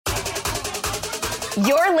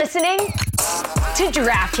You're listening to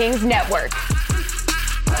DraftKings Network.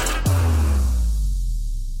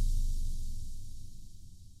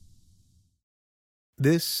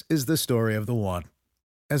 This is the story of the one.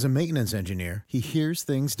 As a maintenance engineer, he hears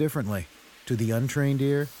things differently. To the untrained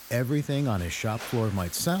ear, everything on his shop floor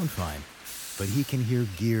might sound fine, but he can hear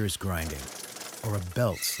gears grinding or a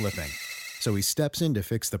belt slipping. So he steps in to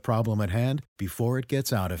fix the problem at hand before it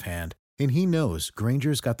gets out of hand. And he knows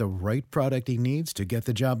Grainger's got the right product he needs to get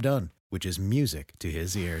the job done, which is music to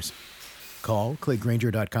his ears. Call, click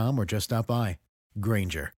Grainger.com, or just stop by.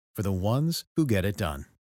 Grainger, for the ones who get it done.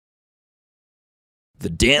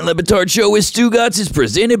 The Dan Le Batard Show with Stugotz is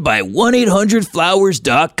presented by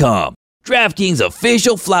 1-800-Flowers.com. DraftKings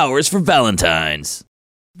official flowers for Valentine's.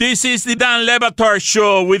 This is the Dan Le Batard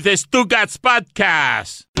Show with the Stugotz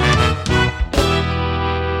Podcast.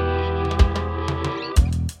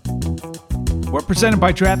 We're presented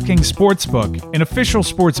by DraftKings Sportsbook, an official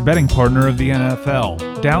sports betting partner of the NFL.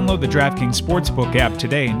 Download the DraftKings Sportsbook app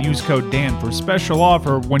today and use code Dan for a special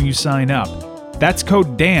offer when you sign up. That's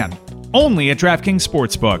code Dan, only at DraftKings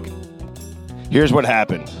Sportsbook. Here's what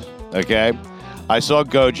happened, okay? I saw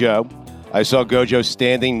Gojo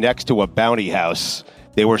standing next to a bounty house.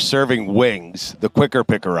 They were serving wings, the quicker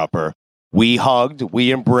picker-upper. We hugged,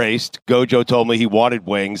 we embraced. Gojo told me he wanted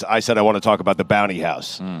wings. I said I want to talk about the bounty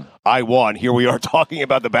house. I won. Here we are talking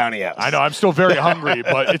about the bounty house. I know, I'm still very hungry,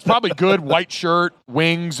 but it's probably good. White shirt,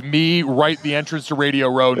 wings, me, right the entrance to Radio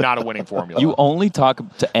Row, not a winning formula. You only talk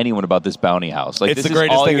to anyone about this bounty house. Like, it's this the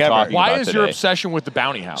greatest is all thing you're ever. talking Why about is today. your obsession with the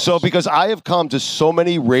bounty house? So because I have come to so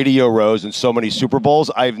many Radio Rows and so many Super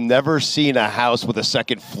Bowls, I've never seen a house with a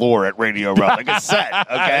second floor at Radio Row. Like a set, okay?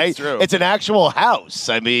 That's true. It's an actual house.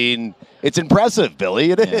 I mean, it's impressive,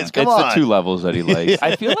 Billy. It is. Come on. It's the two levels that he likes.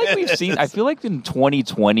 I feel like I feel like in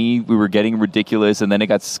 2020 we were getting ridiculous, and then it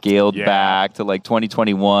got scaled back to like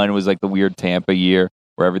 2021 was like the weird Tampa year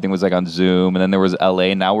where everything was like on Zoom, and then there was LA,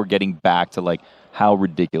 and now we're getting back to like how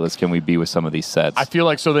ridiculous can we be with some of these sets? I feel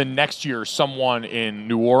like so then next year someone in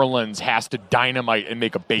New Orleans has to dynamite and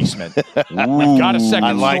make a basement. We've got a second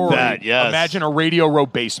I like story. that, yes. Imagine a Radio Row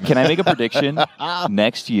basement. Can I make a prediction?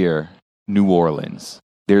 Next year, New Orleans,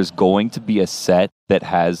 there's going to be a set that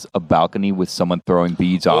has a balcony with someone throwing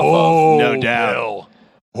beads off of. No doubt. Bill.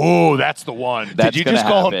 Oh, that's the one. That's Did you gonna just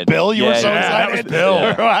call him happen. Bill? You were so that was excited.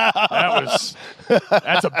 Bill. Wow.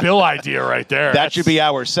 That's a Bill idea right there. That should be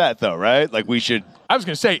our set, though, right? Like we should. I was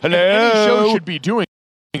going to say, Hello? any show should be doing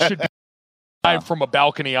should be live from a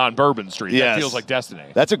balcony on Bourbon Street. Yes. That feels like destiny.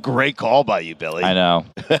 That's a great call by you, Billy. I know.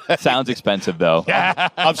 Sounds expensive, though.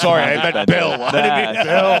 I'm sorry, I meant Bill. I didn't mean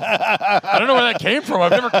Bill. I don't know where that came from.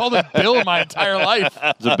 I've never called him Bill in my entire life.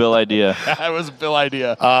 It's a Bill idea. That was a Bill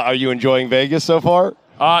idea. Are you enjoying Vegas so far?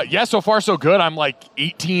 Yeah, so far so good. I'm like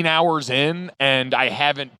 18 hours in, and I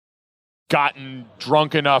haven't gotten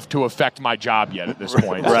drunk enough to affect my job yet at this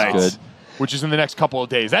point. Right. Good. Which is in the next couple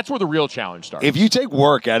of days. That's where the real challenge starts. If you take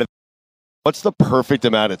work out of, what's the perfect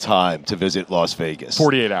amount of time to visit Las Vegas?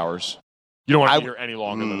 48 hours. You don't want to be here any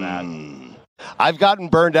longer than that. I've gotten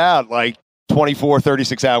burned out like 24,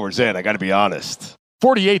 36 hours in. I got to be honest.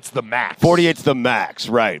 48's the max. 48's the max,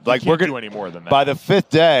 right? Like Can't we're do gonna any more than that. by the fifth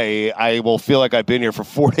day, I will feel like I've been here for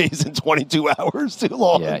 4 days and 22 hours. Too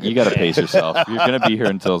long. Yeah, you got to pace yourself. You're going to be here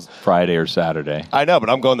until Friday or Saturday. I know, but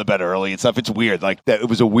I'm going to bed early and stuff. It's weird. Like that, it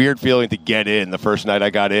was a weird feeling to get in the first night I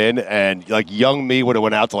got in, and like young me would have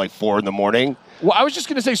went out to like 4 a.m. Well, I was just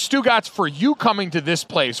going to say, Stugotz, for you coming to this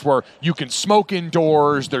place where you can smoke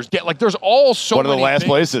indoors, there's all so One of the many last things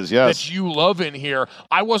places, yes. that you love in here.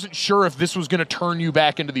 I wasn't sure if this was going to turn you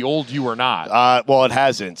back into the old you or not. Well, it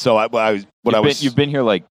hasn't. So You've been here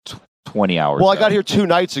like 20 hours. Well, I though. got here 2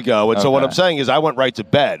 nights ago, and so what Okay. I'm saying is I went right to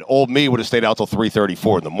bed. Old me would have stayed out till 3:30,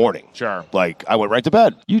 4 in the morning. Sure. Like, I went right to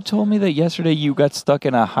bed. You told me that yesterday you got stuck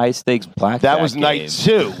in a high-stakes blackjack That was game. night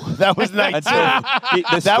 2. That was night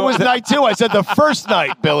 2. That was night 2. I said the first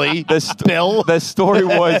night, Billy. Bill. The story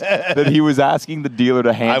was that he was asking the dealer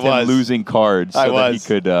to hand him losing cards so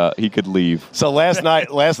that he could leave. So last night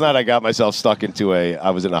I got myself stuck into I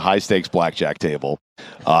was in a high-stakes blackjack table.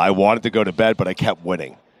 I wanted to go to bed, but I kept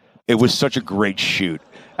winning. It was such a great shoot.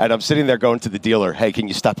 And I'm sitting there going to the dealer, hey, can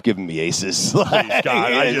you stop giving me aces? Please, God,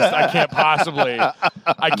 I can't possibly.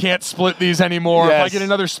 I can't split these anymore. Yes. If I get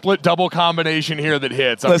another split double combination here that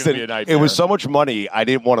hits, I'm going to Listen, be a nightmare. it was so much money, I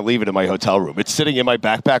didn't want to leave it in my hotel room. It's sitting in my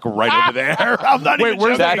backpack right over there. I'm not even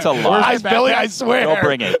joking. That's a lie. Billy, I swear. Go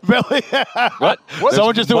bring it. Billy. What?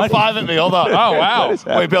 Someone just threw a 5 at me. Hold on. Oh, wow.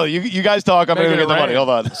 Wait, Billy, you guys talk. I'm going to Make get it the money. rain. Hold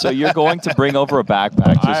on. So you're going to bring over a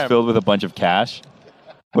backpack just filled with a bunch of cash?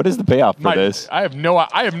 What is the payoff for this? I have no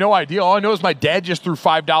idea. All I know is my dad just threw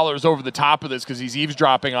 $5 over the top of this because he's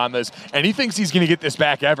eavesdropping on this, and he thinks he's going to get this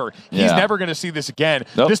back ever. He's never going to see this again.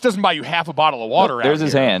 Nope. This doesn't buy you half a bottle of water. Nope, there's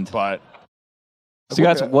his hand. But so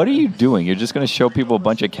guys, what are you doing? You're just going to show people a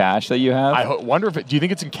bunch of cash that you have? I wonder if do you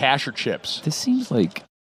think it's in cash or chips? This seems like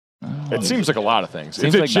it seems like a lot of things.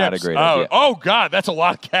 Seems like not a great idea. Oh God, that's a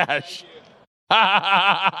lot of cash.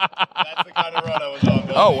 That's the kind of run I was on.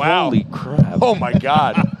 Bill. Oh wow! Holy crap! Oh my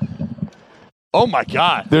God! Oh my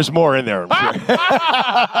God! There's more in there. I'm sure.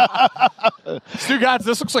 Stugotz,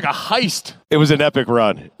 this looks like a heist. It was an epic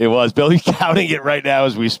run. It was. Billy's counting it right now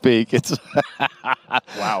as we speak. It's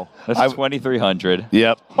wow. That's 2,300.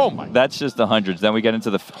 Yep. Oh my. That's just the hundreds. Then we get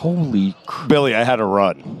into the holy crap. Billy, I had a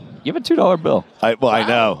run. You have a $2 bill. I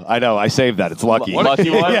know. I saved that. It's lucky.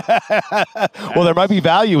 Lucky one. Well, there might be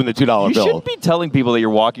value in the $2 You bill. shouldn't be telling people that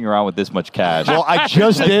you're walking around with this much cash. Well, I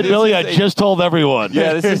just did, Billy. I just told everyone.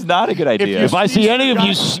 Yeah, this is not a good idea. If I see any of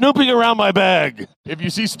you snooping around my bag. If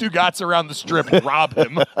you see Stugotz around the strip, rob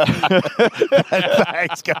him.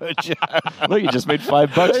 Thanks, Coach. Look, you just made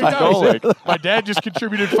 $5 from Golick. My dad just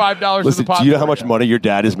contributed $5 Listen, to the pot. do you know how much money your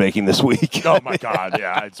dad is making this week? Oh my God!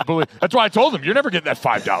 Yeah, that's why I told him you're never getting that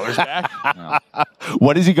 $5 back.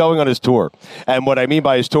 When is he going on his tour? And what I mean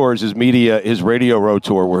by his tour is his radio road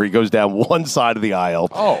tour, where he goes down one side of the aisle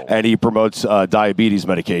and he promotes diabetes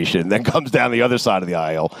medication, then comes down the other side of the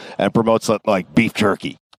aisle and promotes like beef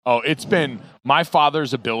jerky. Oh, it's been my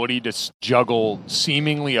father's ability to juggle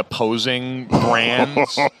seemingly opposing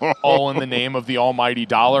brands all in the name of the almighty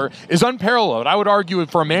dollar is unparalleled. I would argue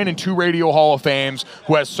for a man in 2 Radio Hall of Fames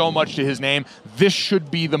who has so much to his name, this should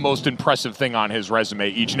be the most impressive thing on his resume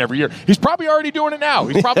each and every year. He's probably already doing it now.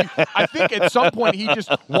 I think at some point he just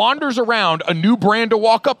wanders around a new brand to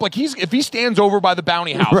walk up. Like if he stands over by the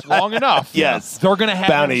Bounty House long enough, yes, they're going to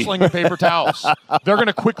have him slinging paper towels. They're going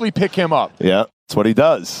to quickly pick him up. Yeah. That's what he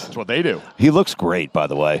does. That's what they do. He looks great, by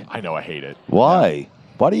the way. I know, I hate it. Why? Yeah.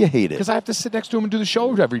 Why do you hate it? Because I have to sit next to him and do the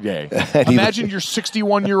show every day. Imagine your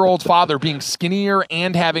 61-year-old father being skinnier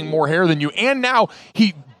and having more hair than you. And now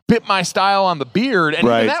he bit my style on the beard, and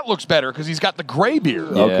even that looks better because he's got the gray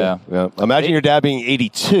beard. Okay. Yeah. Imagine your dad being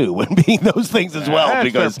 82 and being those things as well,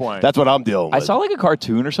 because that's what I'm dealing with. I saw like a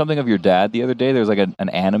cartoon or something of your dad the other day. There was like an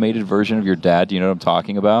animated version of your dad. Do you know what I'm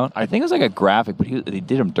talking about? I think it was like a graphic, but they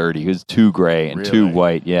did him dirty. He was too gray and too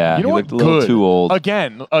white. Yeah, you know he what? looked a little too old.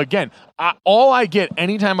 Again, all I get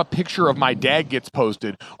anytime a picture of my dad gets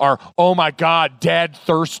posted are, oh my God, dad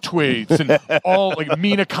thirst tweets, and all like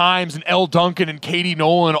Mina Kimes and Elle Duncan and Katie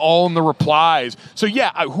Nolan all in the replies. So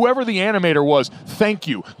yeah, whoever the animator was, thank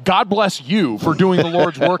you. God bless you for doing the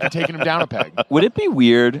Lord's work and taking him down a peg. Would it be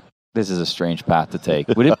weird? This is a strange path to take.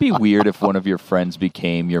 Would it be weird if one of your friends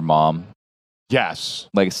became your mom? Yes.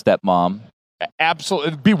 Like a stepmom? Absolutely.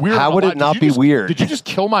 It'd be weird. How would it not be weird? Did you just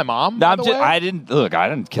kill my mom? No, I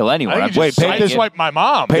didn't kill anyone. Paint my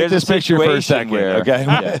mom. Paint this picture for a second. Okay.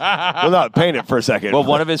 Well, no, paint it for a second. Well,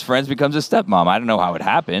 one of his friends becomes a stepmom. I don't know how it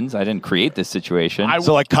happens. I didn't create this situation.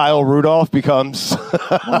 So like Kyle Rudolph becomes a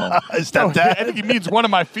stepdad? I think he means one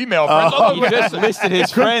of my female friends. You just listed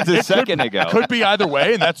his friends a second ago. Could be either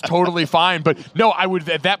way, and that's totally fine. But no, I would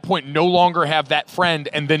at that point no longer have that friend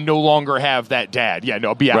and then no longer have that dad. Yeah,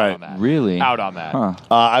 no, be out on that. Really? Out on that. Huh.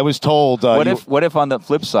 I was told. What if on the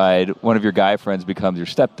flip side, one of your guy friends becomes your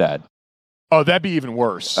stepdad? Oh, that'd be even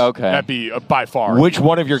worse. Okay. That'd be by far. Which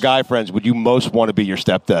one of your guy friends would you most want to be your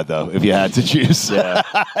stepdad, though, if you had to choose? Yeah.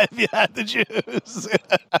 If you had to choose.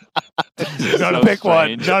 Pick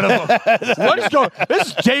one. None of them. Let's go. This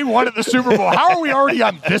is day one at the Super Bowl. How are we already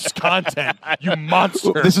on this content, you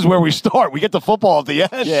monster? This is where we start. We get the football at the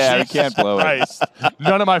end. Yeah, we can't blow it.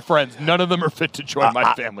 None of my friends, none of them are fit to join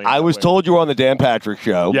my family. I was told you were on the Dan Patrick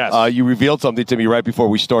Show. Yes. You revealed something to me right before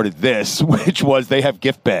we started this, which was they have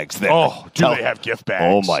gift bags there. Oh, do they have gift bags?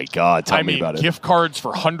 Oh, my God. Tell me about it. Gift cards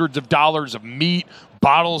for hundreds of dollars of meat,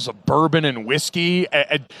 bottles of bourbon and whiskey.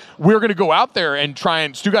 We're going to go out there and try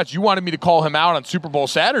and Stugotz, you wanted me to call him out on Super Bowl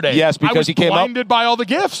Saturday. Yes, because he came up blinded by all the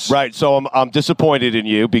gifts. Right, so I'm disappointed in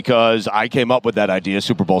you because I came up with that idea,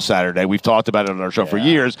 Super Bowl Saturday. We've talked about it on our show for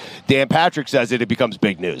years. Dan Patrick says it becomes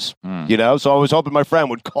big news. You know, so I was hoping my friend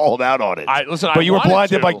would call him out on it. But you were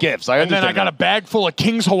blinded by gifts. I understand. And then I got a bag full of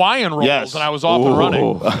King's Hawaiian rolls, and I was off and running.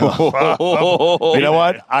 You know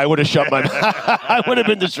what? I would have shut my mouth. I would have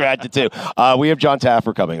been distracted too. We have John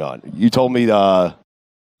Taffer coming on. You told me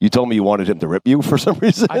you wanted him to rip you for some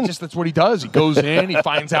reason. That's what he does. He goes in, he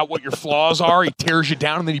finds out what your flaws are, he tears you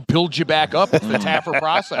down, and then he builds you back up. It's the Taffer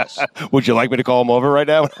process. Would you like me to call him over right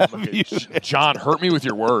now? John, hurt me with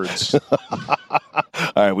your words.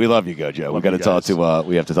 All right, we love you, Gojo. We got to talk to.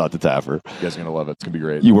 We have to talk to Taffer. You guys are gonna love it. It's gonna be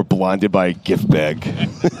great. You were blinded by a gift bag.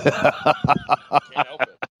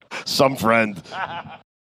 Some friend.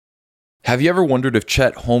 Have you ever wondered if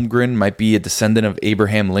Chet Holmgren might be a descendant of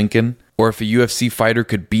Abraham Lincoln? Or if a UFC fighter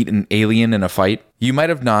could beat an alien in a fight? You might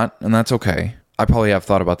have not, and that's okay. I probably have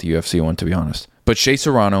thought about the UFC one, to be honest. But Shea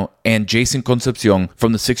Serrano and Jason Concepcion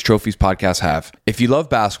from the Six Trophies podcast have. If you love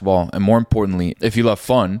basketball, and more importantly, if you love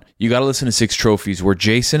fun, you gotta listen to Six Trophies, where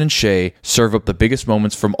Jason and Shea serve up the biggest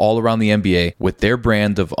moments from all around the NBA with their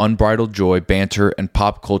brand of unbridled joy, banter, and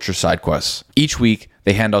pop culture side quests. Each week,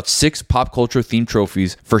 they hand out 6 pop culture themed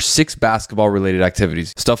trophies for 6 basketball related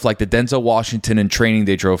activities. Stuff like the Denzel Washington and Training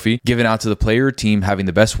Day trophy, given out to the player or team having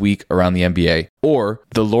the best week around the NBA. Or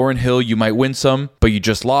the Lauryn Hill You Might Win Some, But You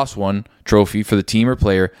Just Lost One trophy for the team or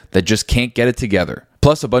player that just can't get it together.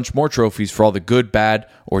 Plus a bunch more trophies for all the good, bad,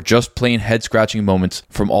 or just plain head-scratching moments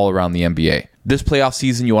from all around the NBA. This playoff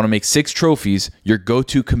season, you want to make 6 Trophies your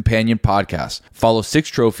go-to companion podcast. Follow 6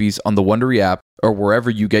 Trophies on the Wondery app or wherever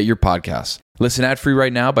you get your podcasts. Listen ad-free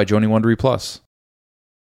right now by joining Wondery Plus.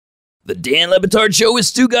 The Dan Le Batard Show with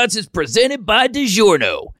Stugotz is presented by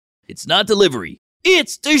DiGiorno. It's not delivery,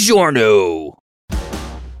 it's DiGiorno.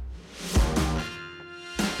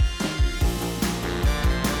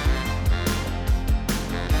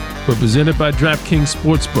 We're presented by DraftKings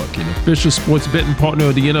Sportsbook, an official sports betting partner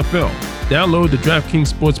of the NFL. Download the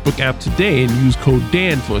DraftKings Sportsbook app today and use code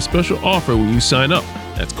DAN for a special offer when you sign up.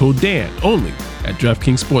 That's code DAN only at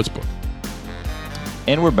DraftKings Sportsbook.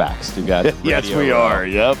 And we're back, Stugotz. Yes, we are.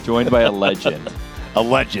 Yep. Joined by a legend. A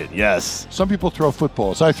legend, yes. Some people throw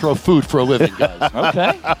footballs. I throw food for a living, guys.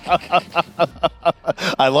 Okay.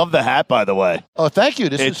 I love the hat, by the way. Oh, thank you.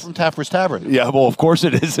 This is from Taffer's Tavern. Yeah, well, of course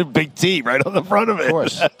it is. A big T right on the front of it.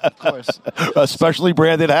 Of course. A specially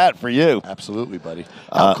branded hat for you. Absolutely, buddy.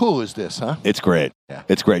 How cool is this, huh? It's great. Yeah.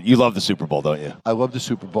 It's great. You love the Super Bowl, don't you? I love the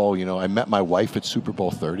Super Bowl. You know, I met my wife at Super Bowl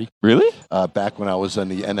 30. Really? Back when I was on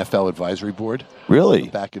the NFL advisory board. Really?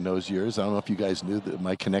 Back in those years. I don't know if you guys knew that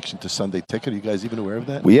my connection to Sunday Ticket. Are you guys even aware of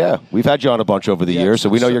that? Well, yeah. We've had you on a bunch over the years, so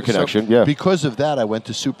we know your connection. Yeah. Because of that, I went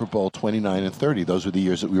to Super Bowl 29 and 30. Those were the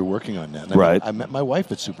years that we were working on that. And I met my wife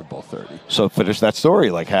at Super Bowl 30. So finish that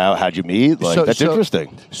story. Like, how'd you meet? Like, that's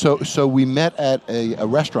interesting. So we met at a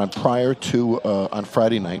restaurant prior to on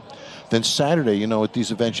Friday night. Then Saturday, you know, at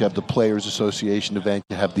these events, you have the Players Association event,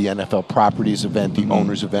 you have the NFL Properties event, the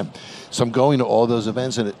Owners event. So I'm going to all those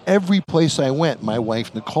events, and at every place I went, my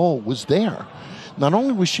wife, Nicole, was there. Not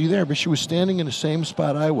only was she there, but she was standing in the same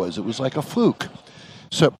spot I was. It was like a fluke.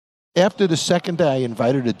 So after the second day, I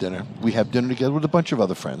invited her to dinner. We have dinner together with a bunch of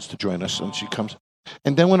other friends to join us, and she comes.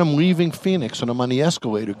 And then when I'm leaving Phoenix and I'm on the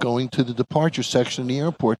escalator going to the departure section of the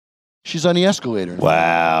airport, she's on the escalator.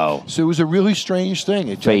 Wow. So it was a really strange thing.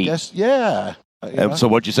 I guess, yeah. And so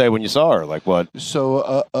what'd you say when you saw her? Like what?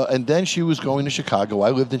 So, and then she was going to Chicago. I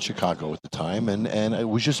lived in Chicago at the time, and it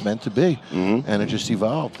was just meant to be. Mm-hmm. And it just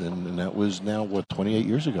evolved, and that was now, 28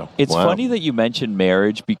 years ago. It's funny that you mentioned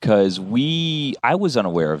marriage because I was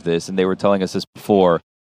unaware of this, and they were telling us this before.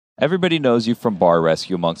 Everybody knows you from Bar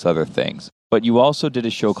Rescue, amongst other things. But you also did a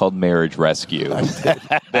show called Marriage Rescue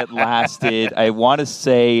that lasted, I want to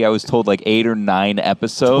say, I was told like 8 or 9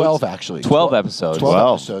 episodes. 12, actually. 12 episodes.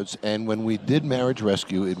 12 episodes. And when we did Marriage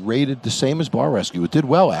Rescue, it rated the same as Bar Rescue. It did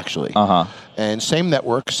well, actually. Uh-huh. And same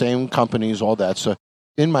network, same companies, all that. So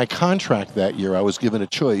in my contract that year, I was given a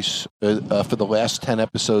choice for the last 10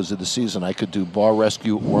 episodes of the season. I could do Bar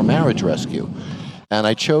Rescue or Marriage Rescue. And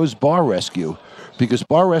I chose Bar Rescue because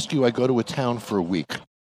Bar Rescue, I go to a town for a week.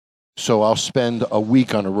 So I'll spend a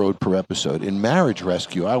week on a road per episode. In Marriage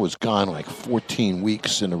Rescue, I was gone like 14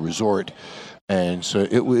 weeks in a resort. And so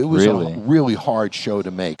it was a really hard show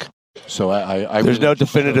to make. So I there's no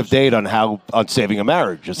definitive date on saving a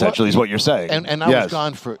marriage. Essentially, is what you're saying. And I was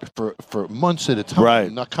gone for months at a time,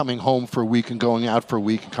 right? Not coming home for a week and going out for a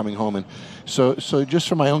week and coming home, and so just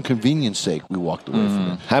for my own convenience sake, we walked away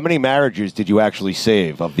from it. How many marriages did you actually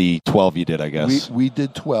save of the 12 you did? I guess we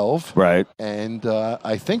did 12, right? And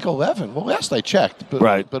I think 11. Well, last I checked, but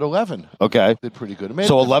 11. Okay, did pretty good.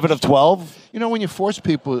 So 11 of 12. You know, when you force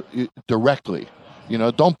people directly. You know,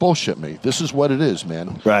 don't bullshit me. This is what it is,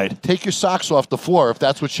 man. Right. Take your socks off the floor if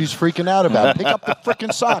that's what she's freaking out about. Pick up the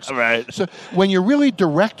freaking socks. Right. So when you're really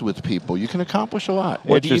direct with people, you can accomplish a lot.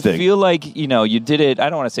 Or do you feel like, you did it, I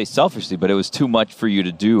don't want to say selfishly, but it was too much for you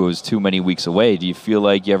to do. It was too many weeks away. Do you feel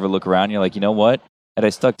like you ever look around and you're like, you know what? Had I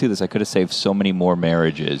stuck to this, I could have saved so many more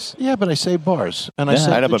marriages. Yeah, but I saved bars, and I Yeah.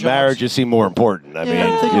 saved I know, the but jobs. marriages seem more important. I mean,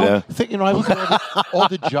 I look at all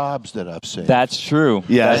the jobs that I've saved. That's true.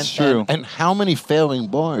 Yeah, That's true. And how many failing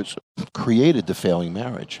bars created the failing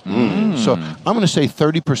marriage? So I'm going to say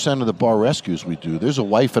 30% of the bar rescues we do, there's a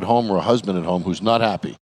wife at home or a husband at home who's not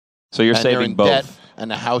happy. So you're And they're saving in both. debt, and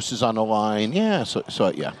the house is on the line. Yeah, so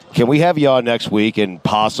yeah. Can we have you on next week and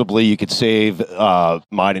possibly you could save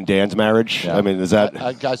mine and Dan's marriage? Yeah. I mean, is that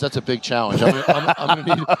Guys, that's a big challenge. I'm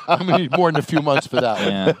gonna need more than a few months for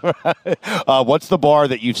that one. Yeah. what's the bar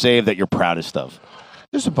that you've saved that you're proudest of?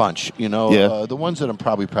 There's a bunch, you know. Yeah. The ones that I'm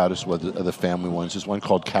probably proudest of are the family ones. There's one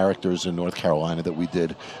called Characters in North Carolina that we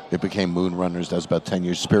did. It became Moon Runners. That was about 10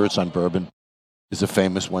 years. Spirits on Bourbon is a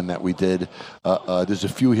famous one that we did. There's a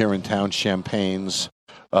few here in town. Champagnes,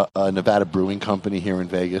 Nevada Brewing Company here in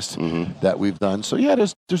Vegas that we've done. So yeah,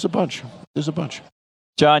 there's a bunch. There's a bunch.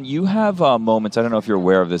 John, you have moments. I don't know if you're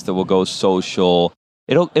aware of this that will go social.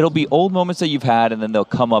 It'll be old moments that you've had, and then they'll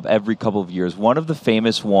come up every couple of years. One of the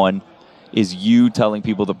famous one is you telling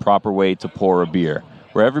people the proper way to pour a beer,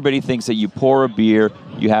 where everybody thinks that you pour a beer,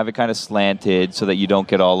 you have it kind of slanted so that you don't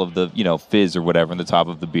get all of the fizz or whatever in the top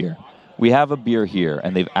of the beer. We have a beer here,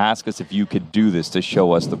 and they've asked us if you could do this to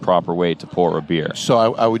show us the proper way to pour a beer. So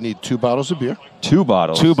I would need 2 bottles of beer. 2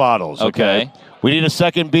 bottles. 2 bottles. Okay. We need a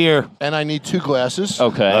second beer. And I need 2 glasses.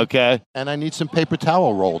 Okay. Okay. And I need some paper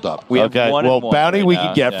towel rolled up. We have one well, and one Bounty right we now.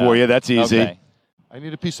 can get Yeah. for you. That's easy. Okay. I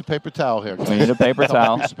need a piece of paper towel here. We need a paper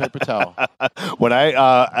towel. Piece of paper towel. When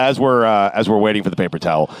as we're waiting for the paper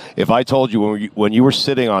towel, if I told you when you were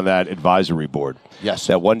sitting on that advisory board, Yes.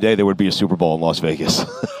 that one day there would be a Super Bowl in Las Vegas.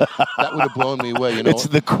 That would have blown me away. You know, It's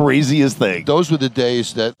the craziest thing. those were the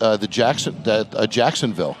days that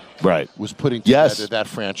Jacksonville Right. was putting Yes. together that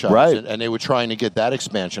franchise, Right. and they were trying to get that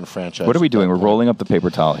expansion franchise. What are we doing? We're rolling up the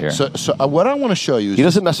paper towel here. So what I want to show you is He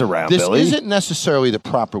doesn't mess around, this Billy. isn't necessarily the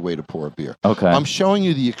proper way to pour a beer. Okay. I'm showing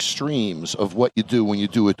you the extremes of what you do when you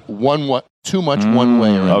do it too much one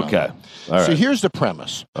way or another. Okay. All right. So here's the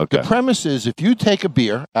premise. Okay. The premise is if you take a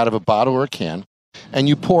beer out of a bottle or a can and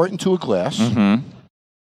you pour it into a glass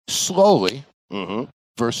slowly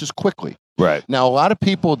versus quickly. Right. Now, a lot of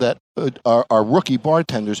people that are rookie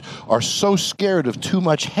bartenders are so scared of too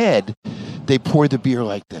much head, they pour the beer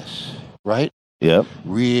like this, right? Yep.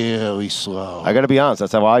 Really slow. I got to be honest.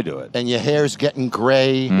 That's how I do it. And your hair's getting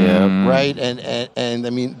gray, right? And I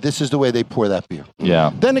mean, this is the way they pour that beer.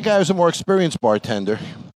 Yeah. Then the guy who's a more experienced bartender,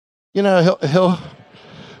 he'll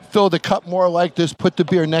fill the cup more like this, put the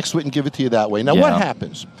beer next to it, and give it to you that way. Now, what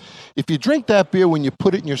happens? If you drink that beer when you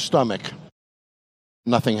put it in your stomach,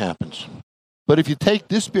 nothing happens. But if you take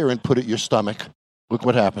this beer and put it in your stomach, look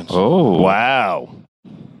what happens. Oh. Wow.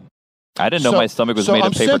 I didn't know my stomach was made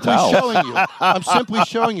of paper towels. I'm simply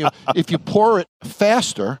showing you, if you pour it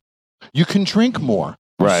faster, you can drink more.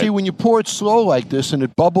 Right. See, when you pour it slow like this and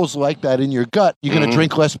it bubbles like that in your gut, you're going to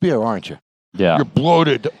drink less beer, aren't you? Yeah. You're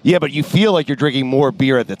bloated. Yeah, but you feel like you're drinking more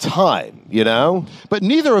beer at the time, you know? But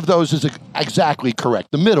neither of those is exactly correct.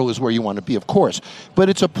 The middle is where you want to be, of course. But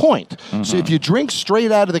it's a point. So if you drink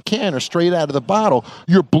straight out of the can or straight out of the bottle,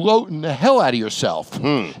 you're bloating the hell out of yourself.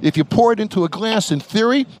 If you pour it into a glass, in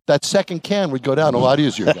theory, that second can would go down a lot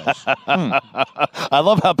easier, guys. I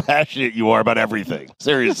love how passionate you are about everything.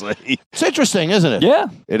 Seriously. It's interesting, isn't it? Yeah.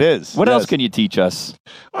 It is. What else can you teach us?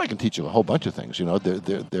 Well, I can teach you a whole bunch of things. You know,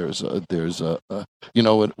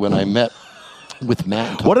 when I met with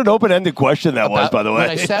Matt. What an open-ended question that was, by the way. When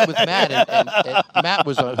I sat with Matt, and Matt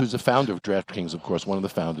was who's the founder of DraftKings, of course, one of the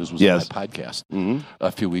founders, was on my podcast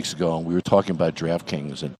a few weeks ago, and we were talking about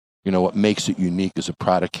DraftKings and what makes it unique as a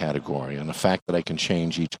product category, and the fact that I can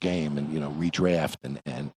change each game and redraft and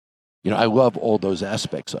I love all those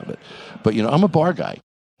aspects of it. But I'm a bar guy.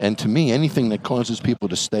 And to me, anything that causes people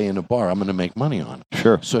to stay in a bar, I'm going to make money on.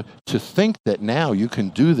 Sure. So to think that now you can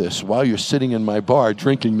do this while you're sitting in my bar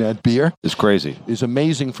drinking that beer is crazy. Is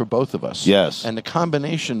amazing for both of us. Yes. And the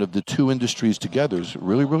combination of the two industries together is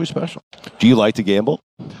really, really special. Do you like to gamble?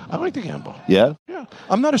 I like to gamble. Yeah? Yeah.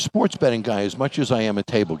 I'm not a sports betting guy as much as I am a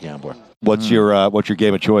table gambler. What's your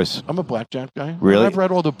game of choice? I'm a blackjack guy. Really? I've read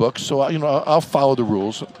all the books, so I'll follow the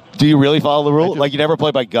rules. Do you really follow the rule? Like you never play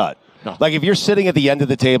by gut? No. Like if you're sitting at the end of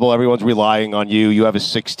the table, everyone's relying on you. You have a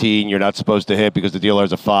 16, you're not supposed to hit because the dealer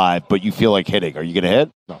has a 5, but you feel like hitting. Are you going to hit?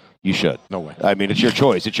 No. You should. No way. I mean, it's your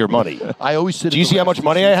choice. It's your money. I always sit. Do you see how much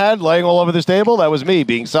money I had laying all over this table? That was me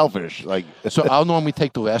being selfish. Like, so I'll normally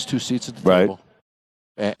take the last 2 seats at the right. table.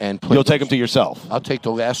 and play You'll take them to yourself. I'll take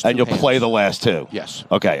the last two And you'll hands. play the last two. Yes.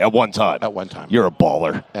 Okay, at one time. At one time. You're a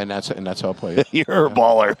baller. And that's how I play it. You're a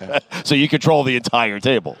baller. So you control the entire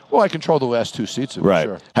table. Well, I control the last two seats of it, Right.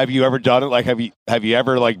 sure. Have you ever done it? Like, have you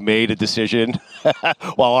ever like made a decision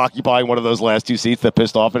while occupying one of those last two seats that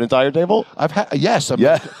pissed off an entire table? Yes.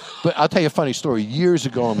 Yeah. But I'll tell you a funny story. Years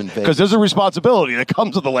ago, I'm in Vegas. Because there's a responsibility that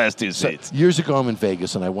comes with the last two seats. Years ago, I'm in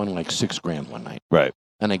Vegas, and I won like $6,000 one night. Right.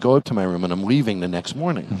 And I go up to my room, and I'm leaving the next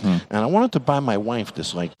morning. And I wanted to buy my wife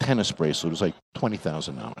this like tennis bracelet. It was like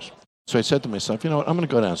 $20,000. So I said to myself, you know what? I'm going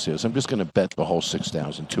to go downstairs. I'm just going to bet the whole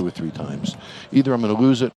 $6,000 2 or 3 times. Either I'm going to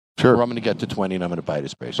lose it, or I'm going to get to 20, and I'm going to buy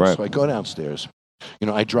this bracelet. Right. So I go downstairs. You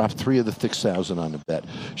know, I drop 3 of the $6,000 on the bet.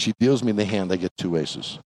 She deals me the hand. I get 2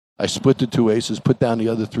 aces. I split the 2 aces, put down the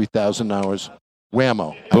other $3,000.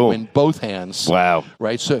 Whammo. I Boom. win both hands. Wow.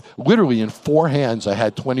 Right? So literally in 4 hands, I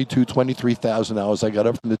had $23,000. I got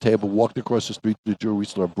up from the table, walked across the street to the jewelry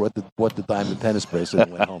store, bought the diamond tennis bracelet,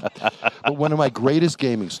 and went home. But one of my greatest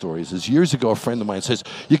gaming stories is years ago, a friend of mine says,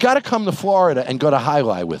 you got to come to Florida and go to High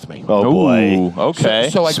Lie with me. Oh, boy. Ooh, okay.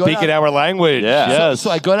 So I go Speaking down, our language. Yeah. Yes. so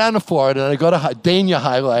I go down to Florida, and I go to Dania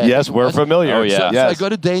High Lie. Yes, we're familiar. Oh, yeah. So Yes. I go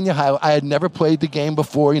to Dania High. I had never played the game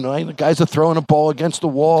before. You know, the guys are throwing a ball against the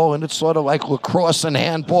wall, and it's sort of like lacrosse and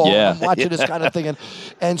handball. Yeah. I'm watching this kind of thing.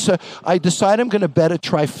 And so I decide I'm going to bet a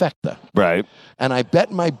trifecta. Right. And I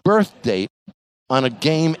bet my birth date on a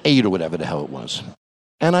game 8 or whatever the hell it was.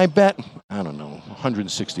 And I bet, I don't know,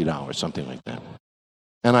 $160, something like that.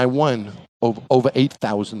 And I won over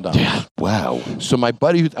 $8,000. Yeah. Wow. So my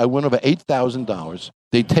buddy, I won over $8,000.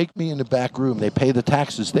 They take me in the back room. They pay the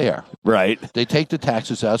taxes there. Right. They take the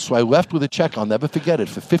taxes out. So I left with a check, I'll never forget it,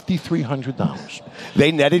 for $5,300.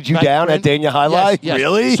 They netted you My down friend- at Dania High Lie? Yes.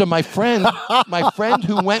 Really? So my friend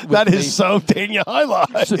who went with That me. is so Dania High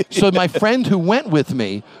Lie. So my friend who went with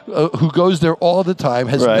me, who goes there all the time,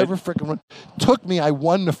 has Right. never freaking run. Took me. I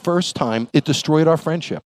won the first time. It destroyed our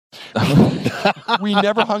friendship. We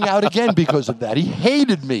never hung out again because of that. He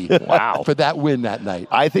hated me. Wow. For that win that night.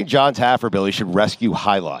 I think John Tafferbilly should rescue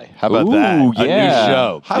High Lie. How about Ooh, that? A yeah. new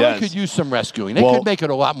show. Highway Yes. could use some rescuing. They Well- could make it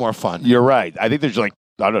a lot more fun. You're right. I think there's like,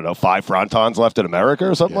 I don't know, 5 frontons left in America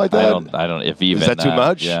or something like I that. don't, if even Is that too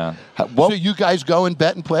much? Yeah. Well, So you guys go and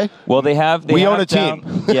bet and play? Well, they We have own a down,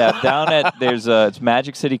 team. Yeah, down at it's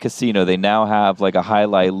Magic City Casino. They now have like a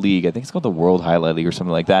highlight league. I think it's called the World Highlight League or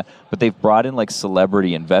something like that. But they've brought in like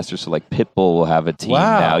celebrity investors. So like Pitbull will have a team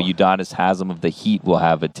Wow. now. Udonis Haslem of the Heat will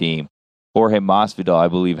have a team. Jorge Masvidal, I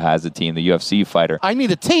believe, has a team. The UFC fighter. I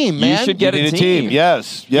need a team, man. You should get you need a team.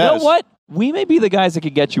 Yes. You Yes. know what? We may be the guys that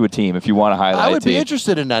could get you a team if you want a highlight I would team. be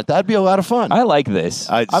interested in that. That'd be a lot of fun. I like this.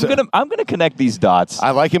 I'm gonna connect these dots.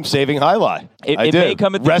 I like him saving High Lie. It I it do. may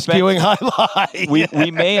come at the Rescuing expense- High Lie.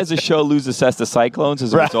 we may as a show lose the Cesta Cyclones.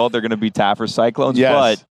 As a Right. result, they're going to be Taffer Cyclones. Yes.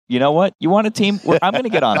 But you know what? You want a team? I'm going to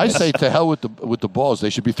get on I this. say to hell with the balls. They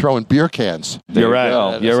should be throwing beer cans. There You're you right.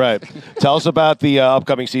 go. You're right. Tell us about the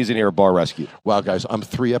upcoming season here at Bar Rescue. Wow, guys, I'm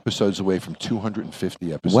 3 episodes away from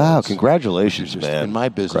 250 episodes. Wow, congratulations, Just man. in my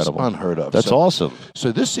business, Incredible. unheard of. That's so, awesome.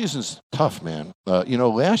 So this season's tough, man. You know,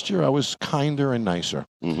 last year I was kinder and nicer.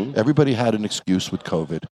 Mhm. Everybody had an excuse with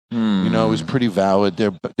COVID. Hmm. You know, it was pretty valid.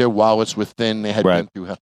 Their wallets were thin. They had Right. been through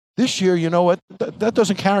hell. This year, you know what? That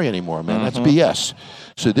doesn't carry anymore, man. That's BS.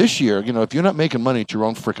 So this year, you know, if you're not making money, it's your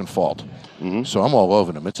own freaking fault. So I'm all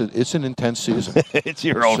over them. It's an intense season. It's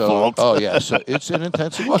your own So- fault. Oh yeah, so it's an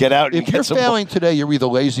intense. Look, Get out and if get you're some- failing today, you're either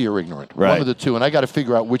lazy or ignorant. Right. One of the two, and I got to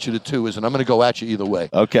figure out which of the two is, and I'm going to go at you either way.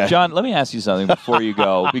 Okay. John, let me ask you something before you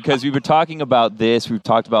go, because we've been talking about this. We've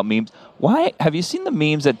talked about memes. Why have you seen the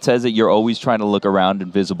memes that says that you're always trying to look around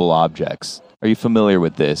invisible objects? Are you familiar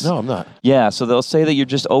with this? No, I'm not. Yeah, so they'll say that you're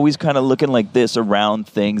just always kind of looking like this around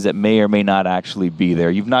things that may or may not actually be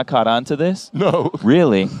there. You've not caught on to this? No,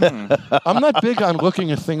 Really? I'm not big on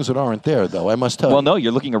looking at things that aren't there, though. I must tell Well, you. no,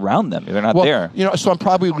 you're looking around them. They're not Well, there. you know, so I'm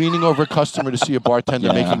probably leaning over a customer to see a bartender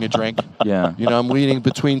Yeah. making a drink. Yeah. You know, I'm leaning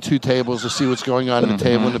between 2 tables to see what's going on in the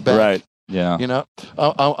table in the back. Right. Yeah. You know,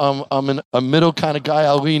 I'm a middle kind of guy.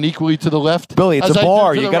 I'll lean equally to the left. Billy, it's as a I do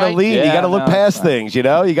bar. to You the got to right. lean. You Yeah, got to look no, past things, you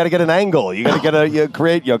know? You got to get an angle. You got to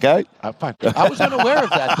create, you okay? I'm fine. I was unaware of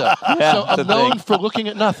that, though. Yeah, So that's I'm the known thing. for looking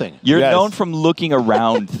at nothing. You're Yes. known from looking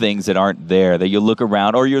around things that aren't there. That you look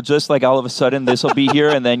around, or you're just like all of a sudden this will be here,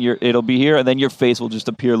 and then it'll be here, and then your face will just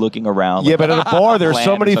appear looking around. Yeah, like but at a bar, there's so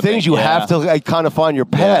plan many something. things you Yeah. have to like, kind of find your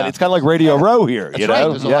path. Yeah. It's kind of like Radio Row here, That's you right.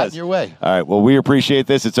 know? There's a lot in your way. All right. Well, we appreciate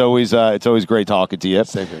this. It's always It's always great talking to you.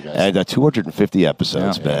 Same here, guys. And 250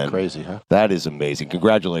 episodes, man. Crazy, huh? That is amazing.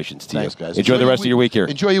 Congratulations to Thanks, you. guys. Enjoy the rest of your week here.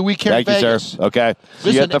 Enjoy your week here Thank in you, Vegas. sir. Okay.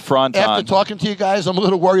 Listen, you at the front after on. talking to you guys, I'm a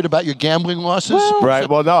little worried about your gambling losses. Right.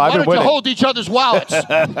 Well, no, Why I've been don't winning. you hold each other's wallets?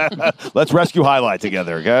 Let's rescue Highlight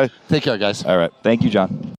together, okay? Take care, guys. All right. Thank you,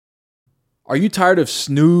 John. Are you tired of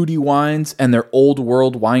snooty wines and their old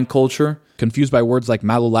world wine culture? Confused by words like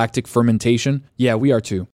malolactic fermentation? Yeah, we are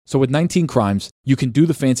too. So with 19 Crimes, you can do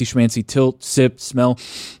the fancy schmancy tilt, sip, smell.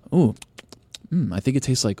 Ooh, I think it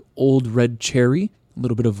tastes like old red cherry, a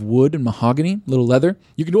little bit of wood and mahogany, a little leather.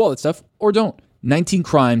 You can do all that stuff, or don't. 19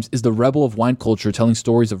 Crimes is the rebel of wine culture telling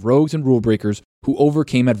stories of rogues and rule breakers who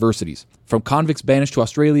overcame adversities, from convicts banished to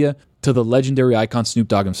Australia to the legendary icon Snoop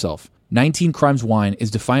Dogg himself. 19 Crimes wine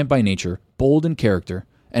is defiant by nature, bold in character,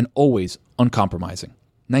 and always uncompromising.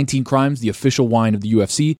 19 Crimes, the official wine of the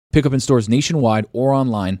UFC. Pick up in stores nationwide or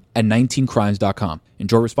online at 19crimes.com.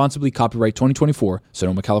 Enjoy responsibly. Copyright 2024,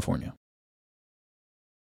 Sonoma, California.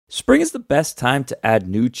 Spring is the best time to add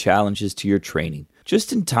new challenges to your training.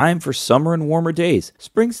 Just in time for summer and warmer days.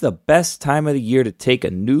 Spring's the best time of the year to take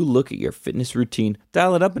a new look at your fitness routine,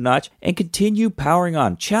 dial it up a notch, and continue powering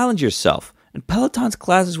on. Challenge yourself. And Peloton's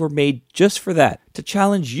classes were made just for that, to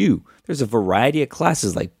challenge you. There's a variety of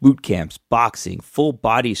classes like boot camps, boxing, full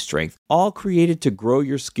body strength, all created to grow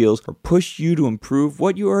your skills or push you to improve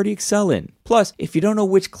what you already excel in. Plus, if you don't know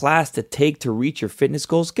which class to take to reach your fitness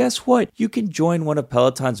goals, guess what? You can join one of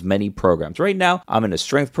Peloton's many programs. Right now, I'm in a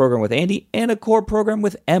strength program with Andy and a core program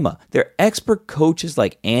with Emma. They're expert coaches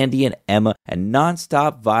like Andy and Emma, and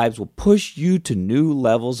nonstop vibes will push you to new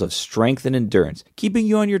levels of strength and endurance, keeping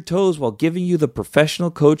you on your toes while giving you the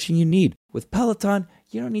professional coaching you need. With Peloton,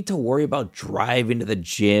 you don't need to worry about driving to the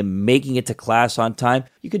gym, making it to class on time.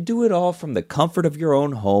 You can do it all from the comfort of your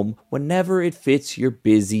own home whenever it fits your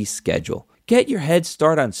busy schedule. Get your head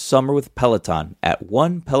start on summer with Peloton at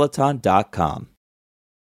onepeloton.com.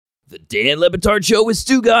 The Dan Le Batard Show with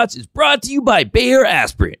Stugotz is brought to you by Bayer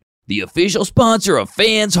Aspirin, the official sponsor of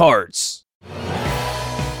fans' hearts.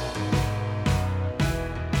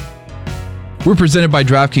 We're presented by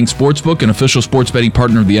DraftKings Sportsbook, an official sports betting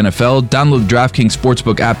partner of the NFL. Download the DraftKings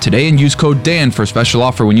Sportsbook app today and use code DAN for a special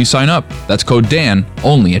offer when you sign up. That's code DAN,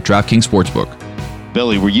 only at DraftKings Sportsbook.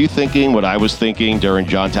 Billy, were you thinking what I was thinking during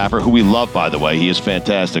John Tapper, who we love, by the way? He is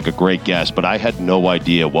fantastic, a great guest, but I had no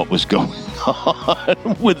idea what was going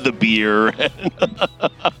on with the beer and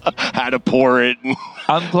how to pour it.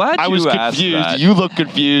 I'm glad I was asked confused. that. You look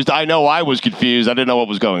confused. I know I was confused. I didn't know what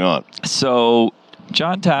was going on. So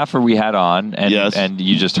John Taffer we had on, and Yes. and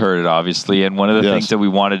you just heard it, obviously. And one of the Yes. things that we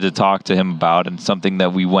wanted to talk to him about, and something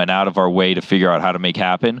that we went out of our way to figure out how to make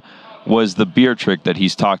happen, was the beer trick that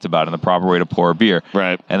he's talked about and the proper way to pour a beer.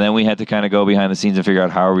 Right. And then we had to kind of go behind the scenes and figure out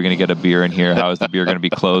how are we going to get a beer in here? How is the beer going to be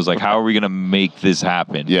closed? Like, how are we going to make this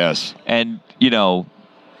happen? Yes. And, you know,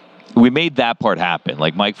 we made that part happen,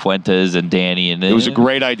 like Mike Fuentes and Danny. And It was a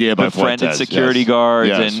great idea by befriended Fuentes. security Yes. guards.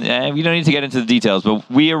 Yes. And we don't need to get into the details, but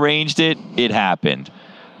we arranged it. It happened.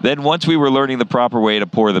 Then once we were learning the proper way to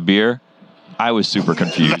pour the beer, I was super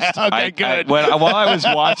confused. Okay, good. While I was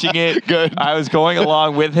watching it, Good. I was going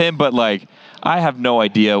along with him, but like, I have no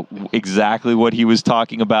idea exactly what he was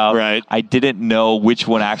talking about. Right. I didn't know which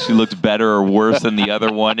one actually looked better or worse than the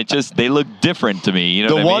other one. It just, they looked different to me. You know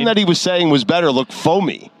The what I one mean? that he was saying was better looked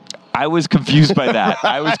foamy. I was confused by that.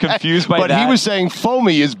 I was confused by But that. he was saying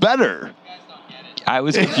foamy is better. I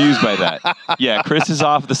was confused by that. Yeah, Chris is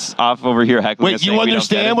off over here heckling us. Wait, you saying we don't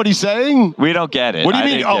understand get what he's saying? it. We don't get it. What do you I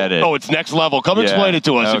mean? didn't get it. Oh, it's next level. Come Yeah. explain it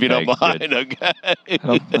to us if you Okay, don't mind. good. Okay.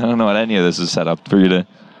 I don't know what any of this is set up for you to.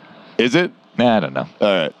 Is it? Nah, I don't know. All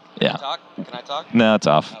right. Yeah. Can I talk? No, it's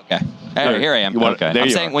off. Okay. All right, here I am. You want- Okay. there I'm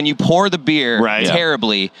you saying are. when you pour the beer Right. Yeah.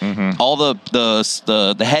 terribly, all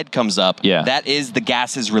the head comes up. Yeah. That is the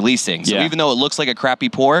gases releasing. So Yeah. even though it looks like a crappy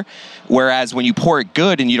pour, whereas when you pour it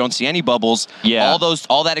good and you don't see any bubbles, Yeah.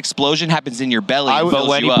 all that explosion happens in your belly. and But fills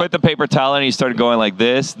when you you up. put the paper towel in and you started going like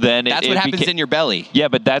this, then That's what happens in your belly. Yeah,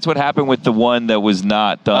 but that's what happened with the one that was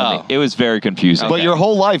not done. Oh. It was very confusing. But your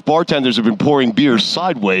whole life, bartenders have been pouring beer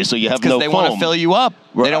sideways, so you have Because no they foam. want to fill you up.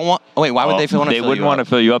 They don't want. Oh, wait, why would they want to They fill wouldn't you want to up?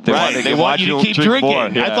 fill you up. They Right. want, They want you to keep drink drinking. more. I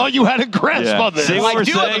Yeah. thought you had a grasp Yeah. on this. See what I we're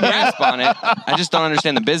do have a saying? grasp on it. I just don't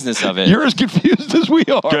understand the business of it. You're as confused as we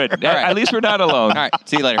are. Good. All right. At least we're not alone. All right.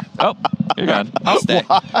 See you later. Oh, you're gone. I'll stay.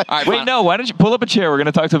 All right. Wait, fine. no. Why don't you pull up a chair? We're going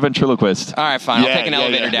to talk to a ventriloquist. All right, fine. Yeah, I'll take an yeah,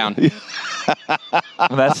 elevator yeah. down.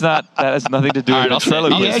 That has nothing to do All with right, I'll sit. I'll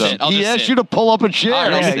ventriloquism. just sit. I'll He just asked sit. you to pull up a chair. All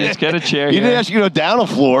right, I'll Yeah, sit. just get a chair He here. didn't ask you to go down a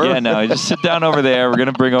floor. Yeah, no, just sit down over there. We're going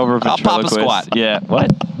to bring over a I'll pop a ventriloquist. squat. Yeah,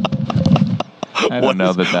 what? I don't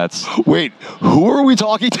know that's... Wait, who are we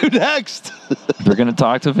talking to next? We're going to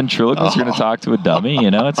talk to a ventriloquist. We're going to talk to a dummy. It's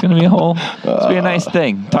going to be it's going to be a nice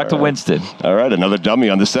thing. Talk to Winston. All right, another dummy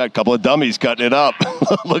on the set. Couple of dummies cutting it up.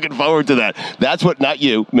 Looking forward to that. That's what, not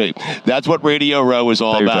you, me. That's what Radio Row is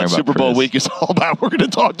all about. Super Bowl week is all about. We're going to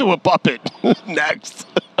talk to a puppet next.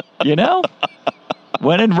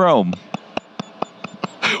 When in Rome.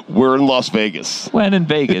 We're in Las Vegas. When in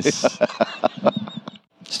Vegas.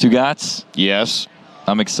 Stugotz? Yes.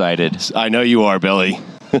 I'm excited. I know you are, Billy.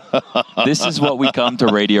 This is what we come to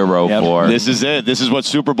Radio Row for. This is it. This is what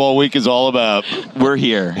Super Bowl week is all about. We're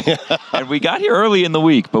here. And we got here early in the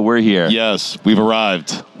week, but we're here. Yes, we've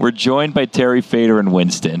arrived. We're joined by Terry Fader and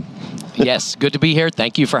Winston. Yes, good to be here.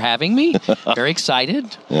 Thank you for having me. Very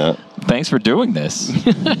excited. Yeah. Thanks for doing this.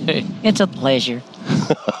 It's a pleasure.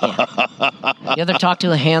 You ever talked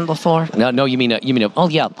to a hen before? No, you mean oh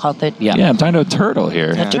yeah, puppet. Yeah. Yeah, I'm talking to a turtle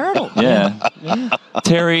here. A turtle. Yeah.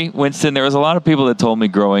 Terry, Winston, there was a lot of people that told me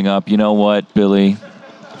growing up, you know what, Billy?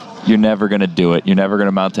 You're never going to do it. You're never going to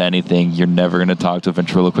amount to anything. You're never going to talk to a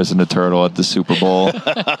ventriloquist and a turtle at the Super Bowl.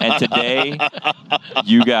 And today,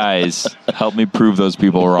 you guys helped me prove those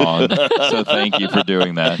people wrong. So thank you for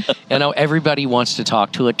doing that. Everybody wants to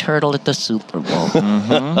talk to a turtle at the Super Bowl.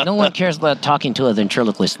 Mm-hmm. No one cares about talking to a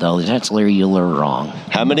ventriloquist, though. That's where you're wrong.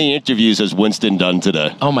 How many interviews has Winston done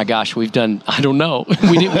today? Oh, my gosh. We've done, I don't know.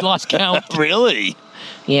 We lost count. Really?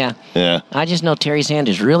 Yeah. I just know Terry's hand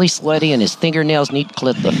is really sweaty and his fingernails need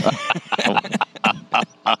clipping.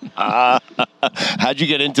 How'd you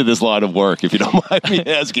get into this line of work, if you don't mind me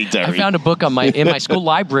asking, Terry? I found a book in my school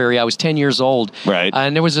library. I was 10 years old. Right.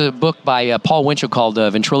 And there was a book by Paul Winchell called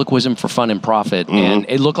Ventriloquism for Fun and Profit. Mm-hmm. And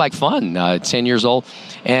it looked like fun, 10 years old.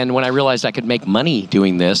 And when I realized I could make money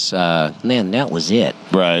doing this... Man, that was it.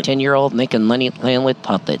 Right. 10-year-old making money playing with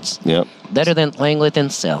puppets. Yep. Better than playing with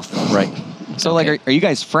himself. Right. So, are you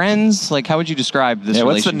guys friends? How would you describe this relationship?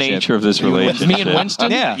 What's the nature of this relationship? Me and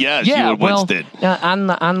Winston? Yeah. Yes, you and Winston.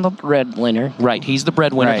 I'm the breadwinner. Right, he's the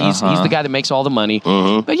breadwinner. Right. He's the guy that makes all the money.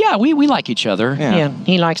 Mm-hmm. But yeah, we like each other. Yeah,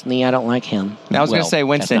 he likes me. I don't like him. I was going to say,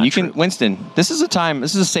 Winston, that's not true. Winston, this is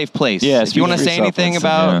a safe place. Yeah, if you want to say anything Winston,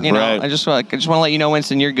 about, Right. I just want to let you know,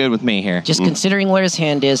 Winston, you're good with me here. Just considering where his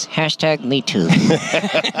hand is, #me too.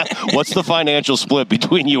 What's the financial split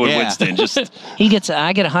between you and Yeah. Winston? Just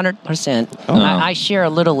I get 100%. I share a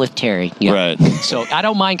little with Terry. Yeah. Right. So I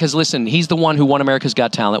don't mind because, listen, he's the one who won America's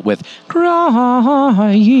Got Talent with Crying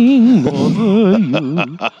Over You.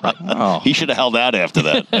 Right. Oh. He should have held out after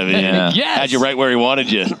that. I mean, Yes. had you right where he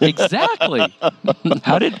wanted you. Exactly.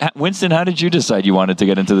 Winston, how did you decide you wanted to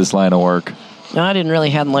get into this line of work? No, I didn't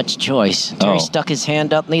really have much choice. Terry Oh. stuck his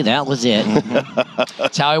hand up me. That was it.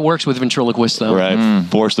 That's how it works with ventriloquists, though. Right.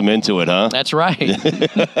 Forced him into it, huh? That's right.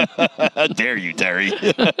 How dare you, Terry?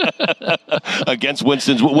 Against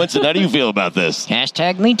Winston's. Winston, how do you feel about this?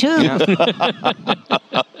 #me too.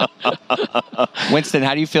 Winston,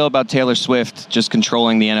 how do you feel about Taylor Swift just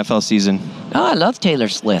controlling the NFL season? Oh, I love Taylor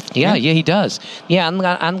Swift. Yeah, he does. Yeah, I'm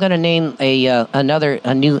gonna name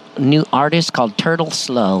a new artist called Turtle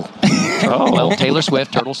Slow. Oh, well, Taylor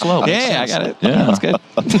Swift, Turtle Slow. Yeah, I got it. Yeah. That's good.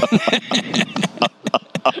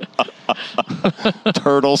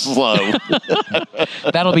 Turtle Slow.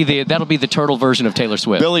 That'll be the turtle version of Taylor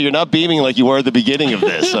Swift. Billy, you're not beaming like you were at the beginning of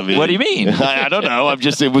this. I mean, What do you mean? I don't know.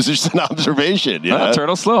 It was just an observation. You know?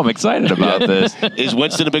 Turtle Slow. I'm excited about this. Is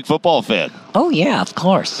Winston a big football fan? Oh yeah, of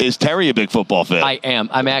course. Is Terry a big football fan? I am.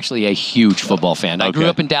 I'm actually a huge football fan. I grew Okay.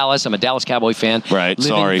 up in Dallas. I'm a Dallas Cowboy fan. Right, Live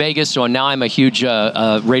sorry. in Vegas, so now I'm a huge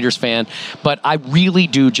Raiders fan. But I really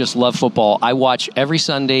do just love football. I watch every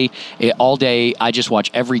Sunday, all day. I just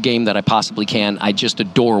watch every game that I possibly can. I just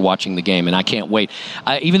adore watching the game, and I can't wait.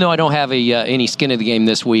 Even though I don't have any skin in the game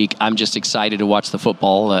this week, I'm just excited to watch the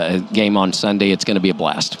football game on Sunday. It's going to be a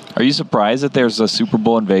blast. Are you surprised that there's a Super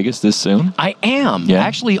Bowl in Vegas this soon? I am. Yeah.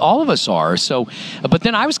 Actually, all of us are. So, but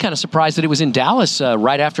then I was kind of surprised that it was in Dallas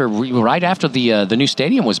right after the new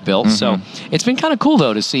stadium was built. So it's been kind of cool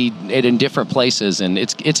though to see it in different places, and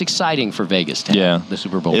it's exciting for Vegas to have the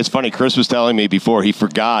Super Bowl. It's funny. Chris was telling me before he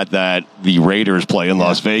forgot that the Raiders play in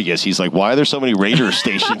Las Vegas. He's like, "Why are there so many Raiders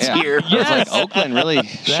stations here?" It's like Oakland really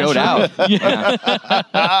showed out.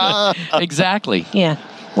 Exactly. Yeah,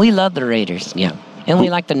 we love the Raiders. Yeah. And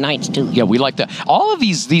we like the Knights, too. Yeah, we like that. All of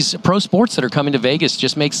these pro sports that are coming to Vegas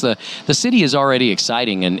just makes the city is already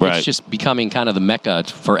exciting, and Right. it's just becoming kind of the mecca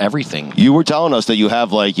for everything. You were telling us that you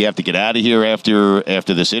have to get out of here after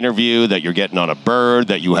this interview. That you're getting on a bird.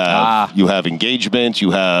 That you have engagements.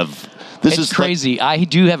 You have It's crazy. I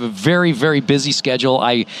do have a very, very busy schedule.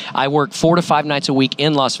 I work 4 to 5 nights a week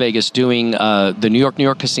in Las Vegas doing the New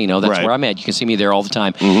York Casino. That's where I'm at. You can see me there all the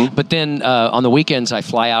time. But then on the weekends, I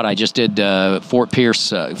fly out. I just did Fort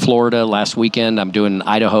Pierce, Florida last weekend. I'm doing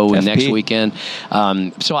Idaho next weekend.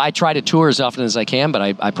 So I try to tour as often as I can, but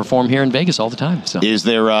I perform here in Vegas all the time. So. Is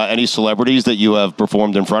there any celebrities that you have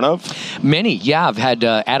performed in front of? Many, yeah. I've had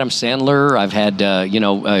Adam Sandler. I've had,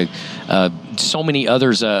 so many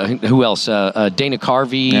others. Who else? Dana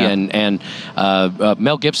Carvey and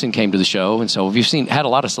Mel Gibson came to the show, and so we've had a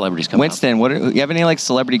lot of celebrities come. Winston, you have any like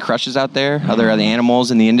celebrity crushes out there? Are there other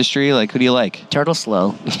animals in the industry? Like, who do you like? Turtle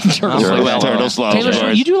Slow. Turtle Slow. Taylor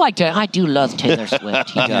Swift. You do like to? I do love Taylor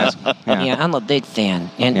Swift. He does. Yeah, I'm a big fan,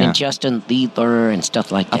 and Justin Bieber and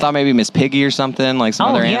stuff like that. I thought maybe Miss Piggy or something, like some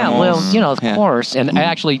other animals. Well, of course. And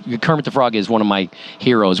actually, Kermit the Frog is one of my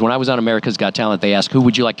heroes. When I was on America's Got Talent, they asked, who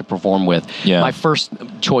would you like to perform with? Yeah. My first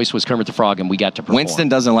choice was Kermit the Frog, and we got to perform. Winston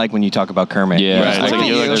doesn't like when you talk about Kermit. Yeah. Right.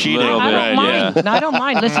 I don't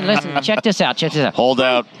mind. Listen. Check this out. Hold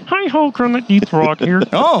out. Hi-ho, Kermit the Frog here.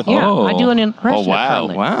 I do an impression of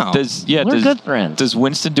Kermit. Wow. We're good friends. Does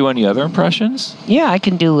Winston do any other impressions? Yeah, I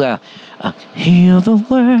can do heal the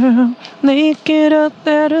world, make it a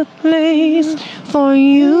better place for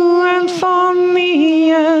you and for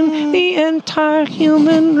me and the entire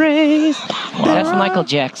human race. That's Michael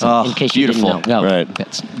Jackson, in case you didn't know. Right.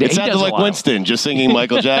 It sounded like Winston just singing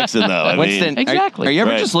Michael Jackson, though. Winston, exactly. Are you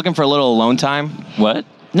ever just looking for a little alone time? What?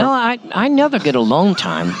 No, I never get alone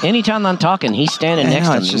time. Anytime I'm talking, he's standing next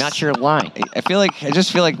to me. Not sure why. I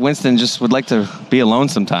just feel like Winston just would like to be alone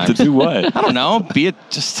sometimes. To do what? I don't know. Be it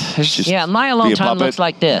just yeah, my alone time looks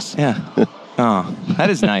like this. Yeah. Oh, that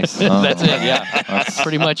is nice. That's it, yeah. That's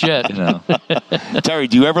pretty much it. Terry,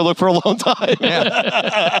 do you ever look for a long time?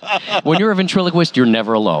 When you're a ventriloquist, you're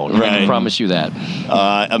never alone. Right. I promise you that.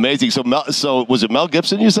 Amazing. So was it Mel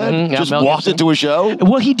Gibson, you said? Just Mel walked Gibson. into a show?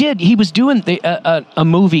 Well, he did. He was doing a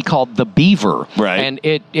movie called The Beaver. Right. And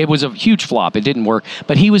it was a huge flop. It didn't work.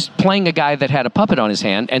 But he was playing a guy that had a puppet on his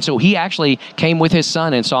hand. And so he actually came with his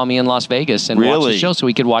son and saw me in Las Vegas and watched the show so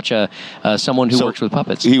he could watch someone who works with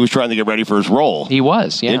puppets. He was trying to get ready for his role. He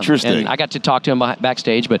was, yeah. Interesting. And I got to talk to him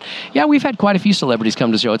backstage. But, yeah, we've had quite a few celebrities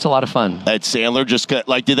come to the show. It's a lot of fun. Ed Sandler just got,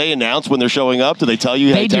 did they announce when they're showing up? Do they tell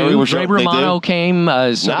you? They do. Ray Romano came.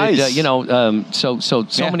 Nice. So many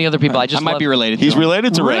other people. I might be related to He's him.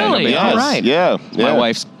 related to Ray. Really? Yes. All right. Yeah. My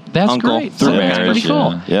wife's That's uncle. great. Through That's marriage, pretty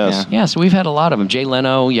cool. Yes. Yeah, so we've had a lot of them. Jay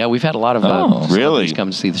Leno. Yeah, we've had a lot of celebrities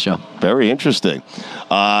come to see the show. Very interesting.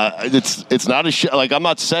 It's not a show. Like, I'm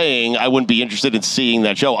not saying I wouldn't be interested in seeing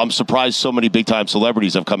that show. I'm surprised so many big time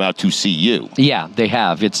celebrities have come out to see you. Yeah, they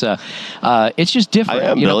have. It's just different. I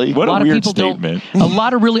am, Billy. What a lot weird of people statement. A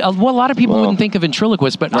lot of people wouldn't think of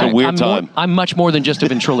ventriloquist, but I'm much more than just a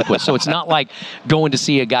ventriloquist. So it's not like going to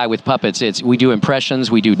see a guy with puppets. We do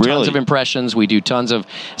impressions. We do tons of impressions. We do tons of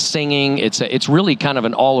singing. It's really kind of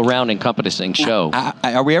an all around encompassing show.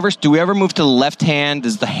 Do we ever move to the left hand?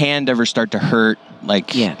 Does the hand ever start to hurt?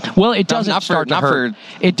 Well, it doesn't start to hurt.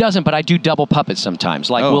 It doesn't, but I do double puppets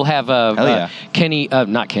sometimes. Like we'll have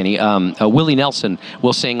Willie Nelson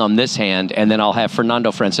will sing on this hand, and then I'll have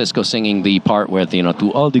Fernando Francisco singing the part where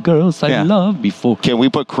to all the girls I loved before. Can we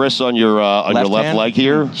put Chris on your left leg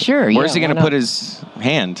here? Sure. Where's he going to put his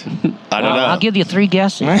hand? I don't know. I'll give you 3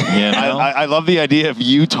 guesses. I love the idea of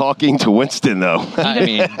you talking to Winston, though. I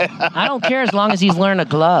mean, I don't care as long as he's wearing a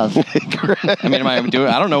glove. I mean,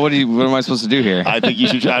 I don't know what am I supposed to do here? I think you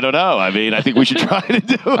should. I don't know. I mean, I think we should try to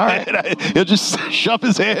do it. Right. He'll just shove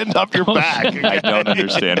his hand up your back. I don't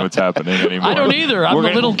understand what's happening anymore. I don't either. I'm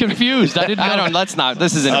a little confused. I didn't know. Let's not.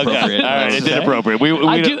 This is inappropriate. Okay. All right, it's inappropriate.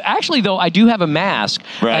 I do have a mask,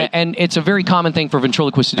 and it's a very common thing for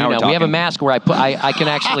ventriloquists to do now. We have a mask where I can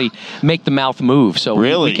actually make the mouth move, so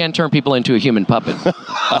we can turn people into a human puppet. A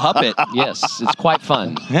puppet? Yes, it's quite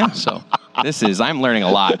fun. Yeah. So I'm learning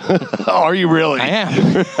a lot. Are you really? I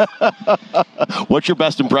am. What's your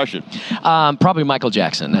best impression? Probably Michael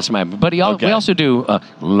Jackson. That's my. But we also do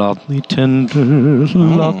 "Love Me Tender,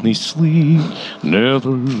 Love Me Sweet, Never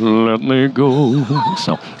Let Me Go."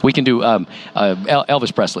 So we can do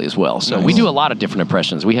Elvis Presley as well. So we do a lot of different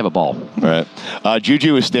impressions. We have a ball. All right.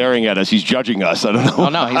 Juju is staring at us. He's judging us. I don't know. Oh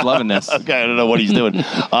no, he's loving this. Okay, I don't know what he's doing.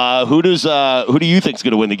 Who do you think's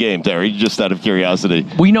going to win the game, Terry? Just out of curiosity.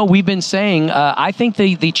 We've been saying I think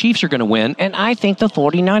the Chiefs are going to win, And I think the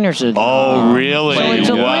 49ers are. Oh, really? So it's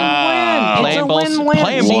a win-win. It's a win-win.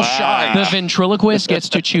 Playing both sides. The ventriloquist gets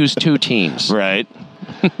to choose 2 teams. Right.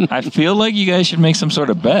 I feel like you guys should make some sort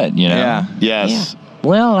of bet, you know? Yeah. Yes.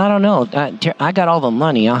 Well, I don't know. I got all the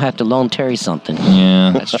money. I'll have to loan Terry something.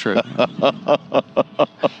 Yeah, that's true.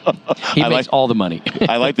 He makes all the money.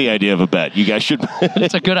 I like the idea of a bet. You guys should.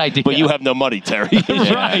 It's a good idea. But you have no money, Terry.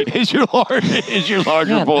 Right. Is your larger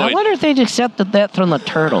Yeah, point. I wonder if they'd accepted that from the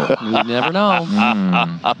turtle. You never know.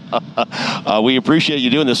 We appreciate you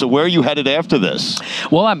doing this. So where are you headed after this?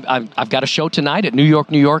 Well, I've got a show tonight at New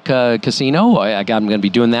York Casino. I'm going to be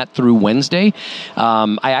doing that through Wednesday.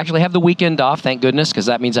 I actually have the weekend off, thank goodness, because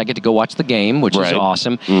that means I get to go watch the game, which is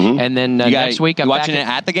awesome. And then next week, I'm watching it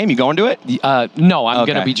at the game. You going to it? No, I'm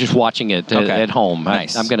going to be just watching it at home.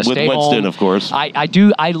 Nice. I'm going to stay With Winston, home. of course. I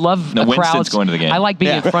do. I love No, the Winston's crowds. going to the game. I like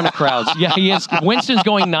being in front of crowds. Yeah, he is. Winston's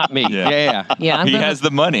going, not me. Yeah. Yeah, He has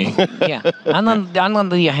the money. Yeah, I'm gonna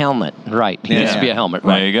be a helmet. Right. He needs to be a helmet.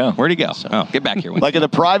 There Right. you go. Where'd he go? Oh, get back here. Winston. Like in the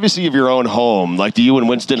privacy of your own home, like do you and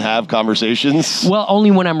Winston have conversations? Well,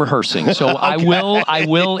 only when I'm rehearsing. So I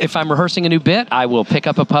will, if I'm rehearsing a new bit, I will pick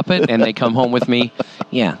up a puppet and they come home with me.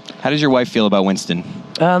 Yeah. How does your wife feel about Winston?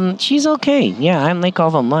 She's okay. Yeah, I make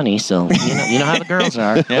all the money, so you know how the girls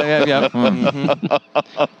are.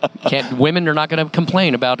 Yeah. Women are not going to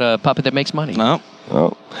complain about a puppet that makes money. No.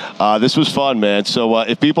 This was fun, man. So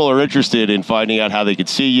if people are interested in finding out how they could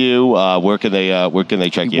see you, where can they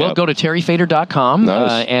check you Well, out? go to terryfader.com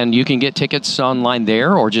Nice. and you can get tickets online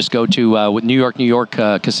there, or just go to New York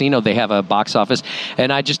Casino. They have a box office.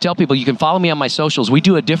 And I just tell people you can follow me on my socials. We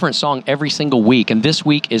do a different song every single week, and this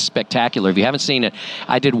week is spectacular. If you haven't seen it,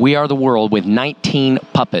 I did We Are the World with 19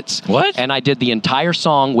 puppets. What? And I did the entire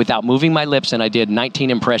song without moving my lips, and I did 19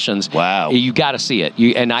 impressions. Wow. You got to see it.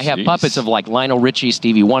 And I have Jeez. puppets of like Lionel Richie,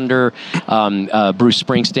 Stevie Wonder, Bruce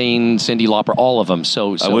Springsteen, Cyndi Lauper, all of them.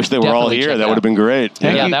 So I wish they were all definitely here. check That it would have out. been great.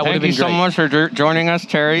 Yeah, that would have been Thank you so great. much for joining us,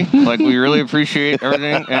 Terry. Like, we really appreciate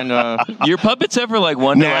everything. And Your puppets ever like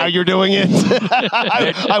wonder? Now like, you're doing it.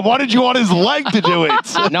 I wanted you on his leg to do it.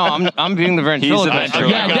 no, I'm being the ventriloquist. He's the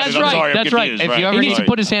ventriloquist. Yeah, that's I'm right. sorry, I'm That's right. confused, If right. you ever He needs to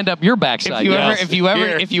put his hand up your backside. If you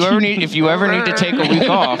ever need to take a week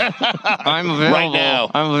off, I'm available. Right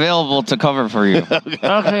now. I'm available to cover for you. Okay,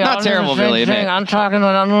 Not terrible, Billy. Admit. I'm talking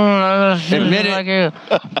about. Admit it.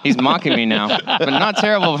 He's mocking me now, but not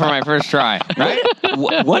terrible for my first try, right?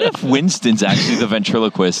 what if Winston's actually the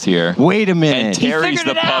ventriloquist here? Wait a minute. And Terry's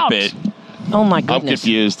the puppet. Oh my I'm goodness.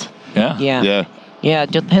 confused. Yeah. Yeah. Yeah. Yeah,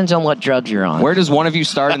 it depends on what drugs you're on. Where does one of you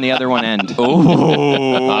start and the other one end?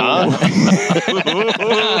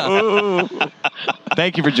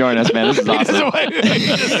 Thank you for joining us, man. This is awesome.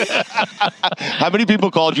 How many people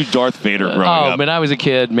called you Darth Vader growing up? When I was a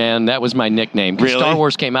kid, man, that was my nickname. 'Cause Really? Star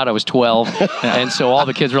Wars came out, I was 12, and so all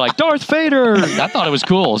the kids were like, Darth Vader! I thought it was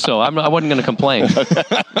cool, so I wasn't going to complain.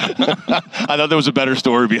 I thought there was a better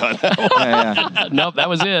story behind that one. Yeah. Nope, that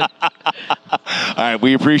was it. All right,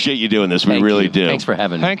 we appreciate you doing this. We Thank really you. do. Thanks for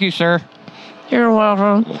having me. Thank you, sir. You're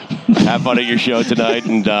welcome. Have fun at your show tonight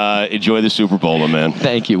and enjoy the Super Bowl, my man.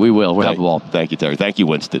 Thank you. We will. We'll have a ball. Thank you, Terry. Thank you,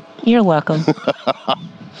 Winston. You're welcome.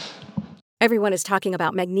 Everyone is talking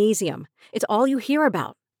about magnesium. It's all you hear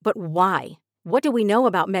about. But why? What do we know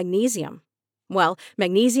about magnesium? Well,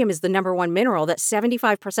 magnesium is the #1 mineral that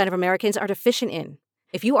 75% of Americans are deficient in.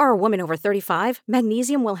 If you are a woman over 35,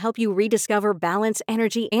 magnesium will help you rediscover balance,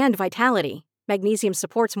 energy, and vitality. Magnesium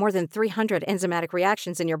supports more than 300 enzymatic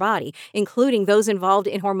reactions in your body, including those involved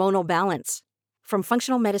in hormonal balance. From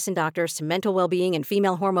functional medicine doctors to mental well-being and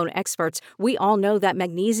female hormone experts, we all know that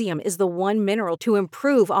magnesium is the one mineral to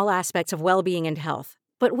improve all aspects of well-being and health.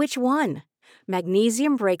 But which one?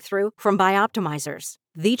 Magnesium Breakthrough from Bioptimizers,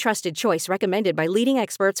 the trusted choice recommended by leading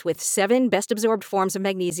experts with 7 best-absorbed forms of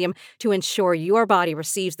magnesium to ensure your body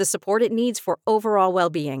receives the support it needs for overall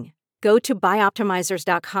well-being. Go to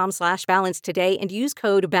bioptimizers.com/balance today and use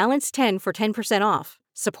code BALANCE10 for 10% off.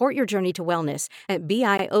 Support your journey to wellness at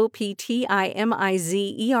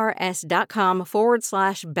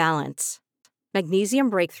bioptimizers.com/balance. Magnesium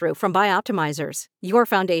Breakthrough from Bioptimizers, your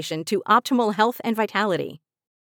foundation to optimal health and vitality.